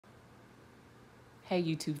Hey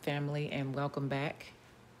YouTube family, and welcome back.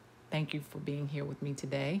 Thank you for being here with me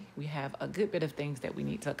today. We have a good bit of things that we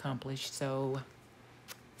need to accomplish, so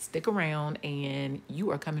stick around and you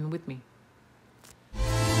are coming with me.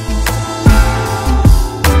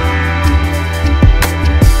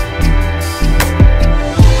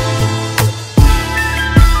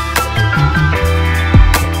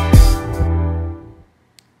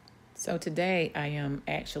 So today I am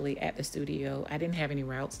actually at the studio. I didn't have any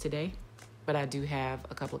routes today, but I do have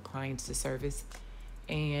a couple of clients to service,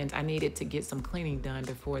 and I needed to get some cleaning done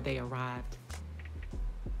before they arrived.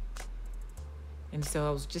 And so I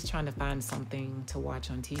was just trying to find something to watch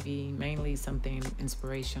on TV, mainly something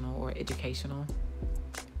inspirational or educational.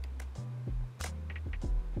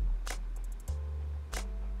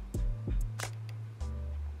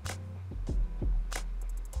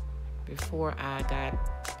 Before I got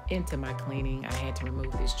into my cleaning, I had to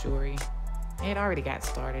remove this jewelry. I had already got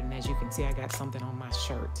started, and as you can see, I got something on my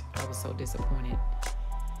shirt. I was so disappointed.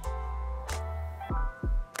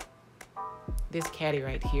 This caddy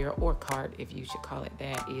right here, or cart if you should call it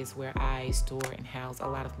that, is where I store and house a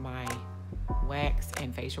lot of my wax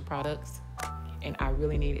and facial products. And I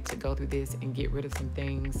really needed to go through this and get rid of some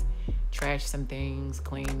things, trash some things,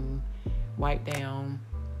 clean, wipe down.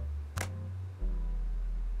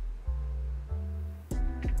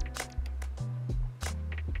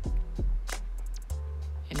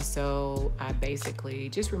 And so I basically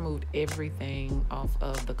just removed everything off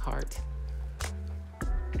of the cart.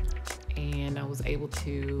 And I was able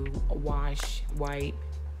to wash, wipe,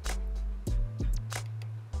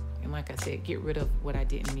 and like I said, get rid of what I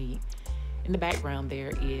didn't need. In the background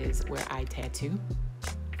there is where I tattoo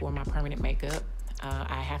for my permanent makeup.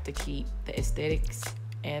 I have to keep the aesthetics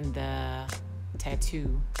and the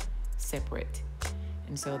tattoo separate.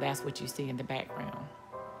 And so that's what you see in the background.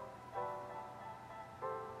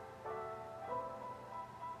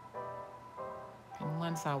 And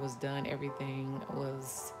once I was done, everything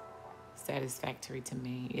was satisfactory to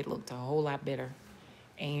me. It looked a whole lot better,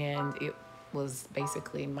 and it was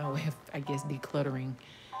basically my way of, I guess, decluttering.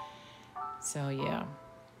 So yeah,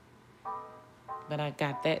 but I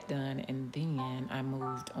got that done, and then I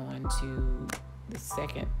moved on to the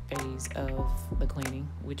second phase of the cleaning,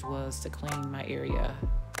 which was to clean my area.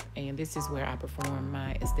 And this is where I perform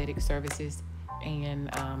my aesthetic services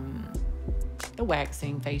and the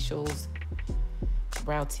waxing, facials,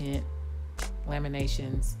 brow tint,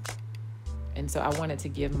 laminations. And so I wanted to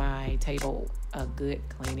give my table a good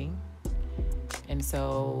cleaning. And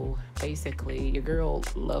so basically, your girl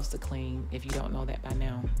loves to clean, if you don't know that by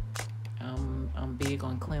now. I'm big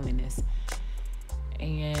on cleanliness.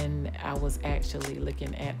 And I was actually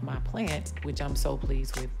looking at my plant, which I'm so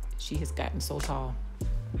pleased with. She has gotten so tall.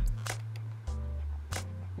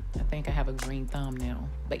 I think I have a green thumb now.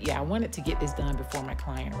 But yeah, I wanted to get this done before my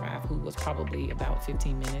client arrived, who was probably about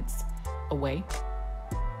 15 minutes away.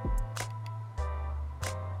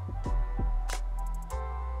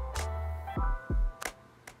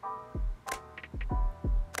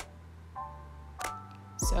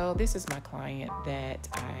 So this is my client that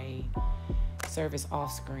I service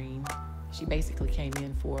off screen. She basically came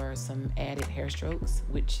in for some added hair strokes,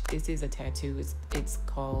 which this is a tattoo. It's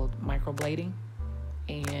called microblading.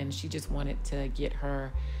 And she just wanted to get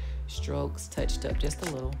her strokes touched up just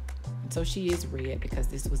a little. And so she is red because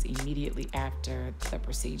this was immediately after the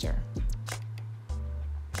procedure.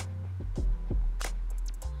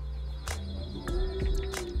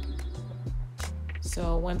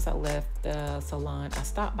 So once I left the salon, I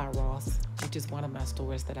stopped by Ross, which is one of my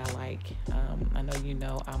stores that I like. I know you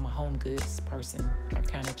know I'm a home goods person or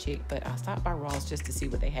kind of chick, but I stopped by Ross just to see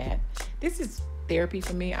what they had. This is therapy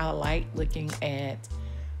for me. I like looking at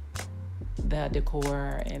the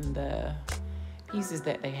decor and the pieces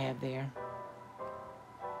that they have there.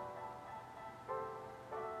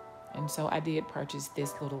 And so I did purchase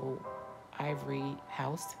this little ivory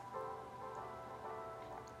house.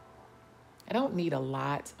 I don't need a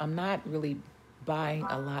lot. I'm not really buying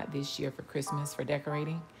a lot this year for Christmas for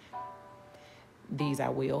decorating. These I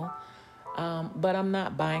will. But I'm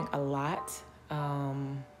not buying a lot.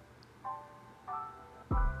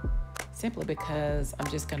 Simply because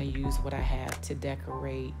I'm just going to use what I have to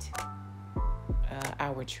decorate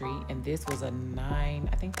our tree. And this was I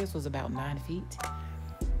think this was about 9 feet.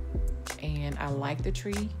 And I like the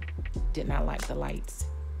tree, did not like the lights.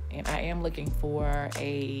 And I am looking for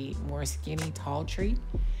a more skinny, tall tree,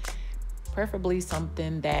 preferably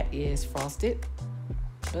something that is frosted,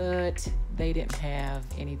 but they didn't have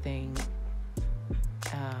anything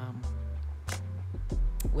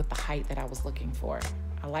with the height that I was looking for.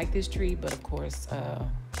 I like this tree, but of course,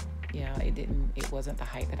 yeah, it wasn't the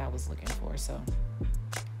height that I was looking for. So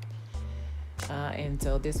and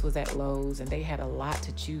so this was at Lowe's, and they had a lot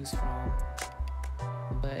to choose from,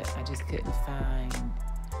 but I just couldn't find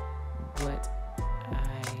what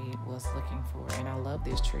I was looking for. And I love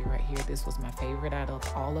this tree right here. This was my favorite out of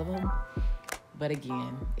all of them, but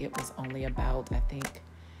again, it was only about, I think,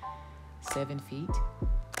 7 feet.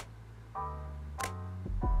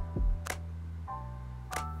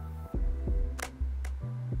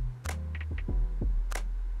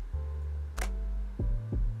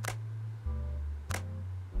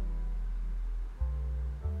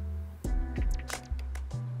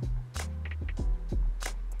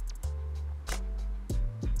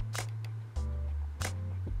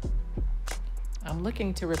 I'm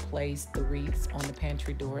looking to replace the wreaths on the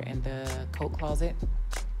pantry door and the coat closet,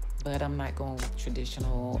 but I'm not going with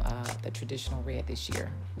the traditional red this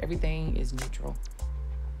year. Everything is neutral.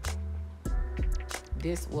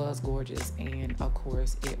 This was gorgeous, and of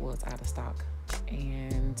course it was out of stock.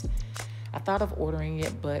 And I thought of ordering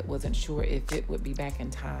it, but wasn't sure if it would be back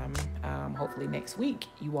in time. Hopefully next week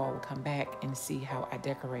you all will come back and see how I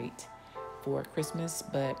decorate for Christmas,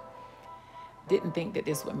 but didn't think that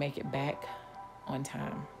this would make it back on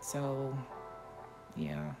time. So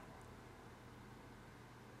yeah.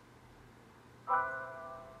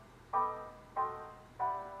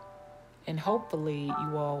 And hopefully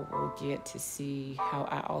you all will get to see how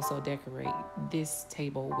I also decorate this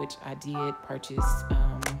table, which I did purchase.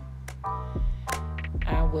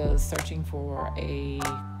 I was searching for a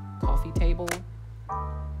coffee table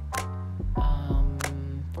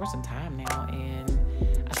for some time now, and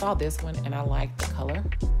I saw this one and I liked the color.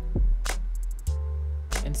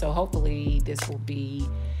 And so hopefully this will be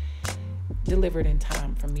delivered in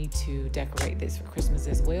time for me to decorate this for Christmas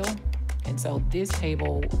as well. And so this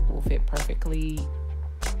table will fit perfectly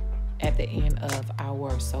at the end of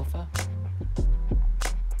our sofa.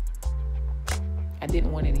 I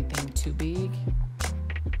didn't want anything too big.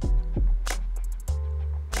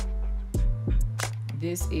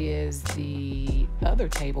 This is the other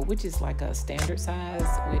table, which is like a standard size,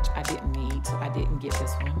 which I didn't need, so I didn't get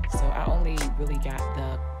this one. So I only really got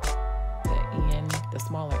the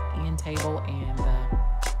smaller end table and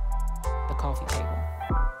the coffee table.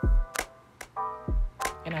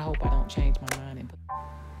 And I hope I don't change my mind.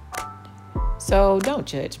 So don't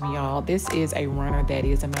judge me, y'all. This is a runner that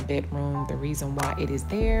is in my bedroom. The reason why it is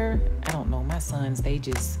there, I don't know. My sons, they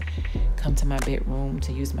just come to my bedroom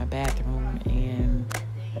to use my bathroom, and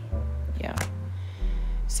yeah.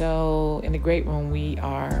 So in the great room, we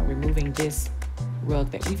are removing this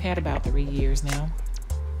rug that we've had about 3 years now,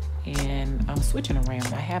 and I'm switching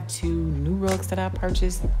around. I have 2 new rugs that I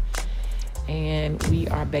purchased, and we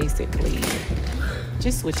are basically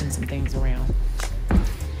just switching some things around.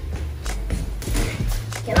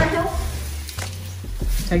 Can I help?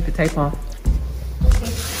 Take the tape off.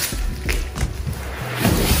 Okay.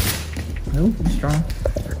 Nope, strong.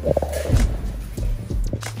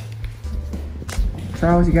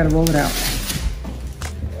 Charles, you gotta roll it out.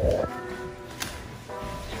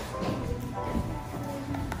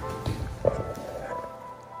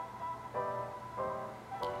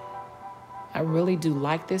 I really do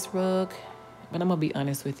like this rug, but I'm gonna be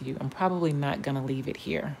honest with you. I'm probably not gonna leave it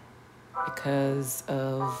here because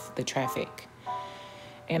of the traffic.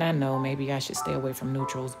 And I know maybe I should stay away from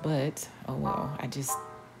neutrals, but oh well. I just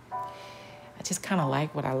kind of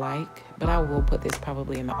like what I like, but I will put this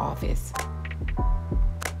probably in the office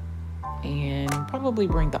and probably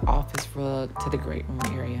bring the office rug to the great room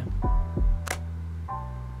area.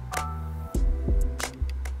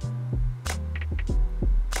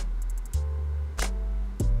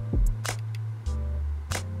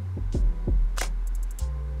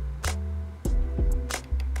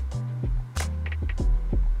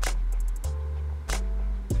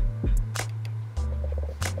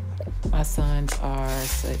 My sons are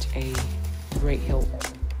such a great help.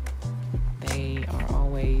 They are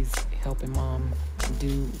always helping mom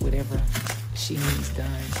do whatever she needs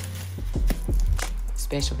done,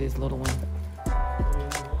 especially this little one.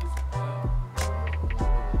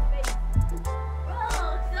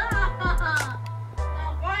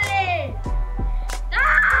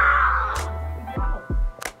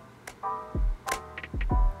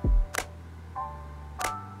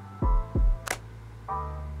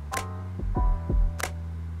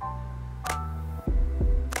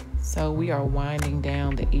 So we are winding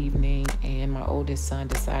down the evening, and my oldest son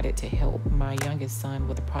decided to help my youngest son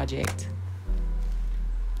with a project.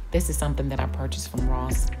 This is something that I purchased from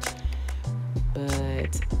Ross,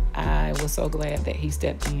 but I was so glad that he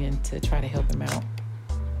stepped in to try to help him out.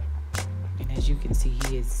 And as you can see,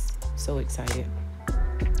 he is so excited.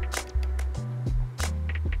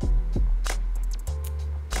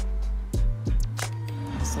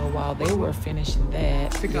 So while they were finishing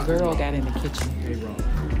that, the girl got in the kitchen.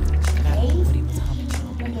 And I don't know what he was humming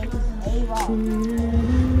on.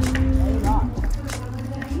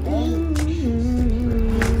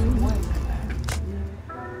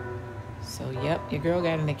 So yep, your girl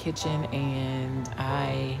got in the kitchen and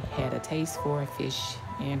I had a taste for fish,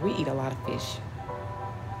 and we eat a lot of fish.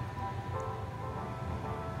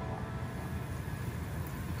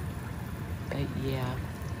 But yeah.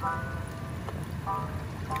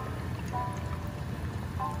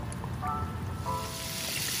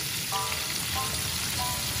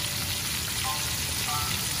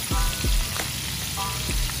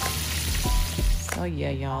 So yeah,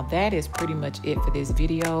 y'all, that is pretty much it for this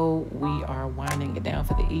video. We are winding it down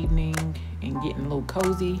for the evening and getting a little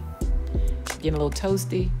cozy, getting a little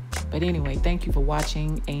toasty. But anyway, thank you for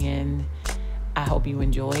watching, and I hope you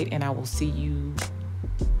enjoyed, and I will see you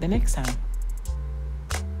the next time.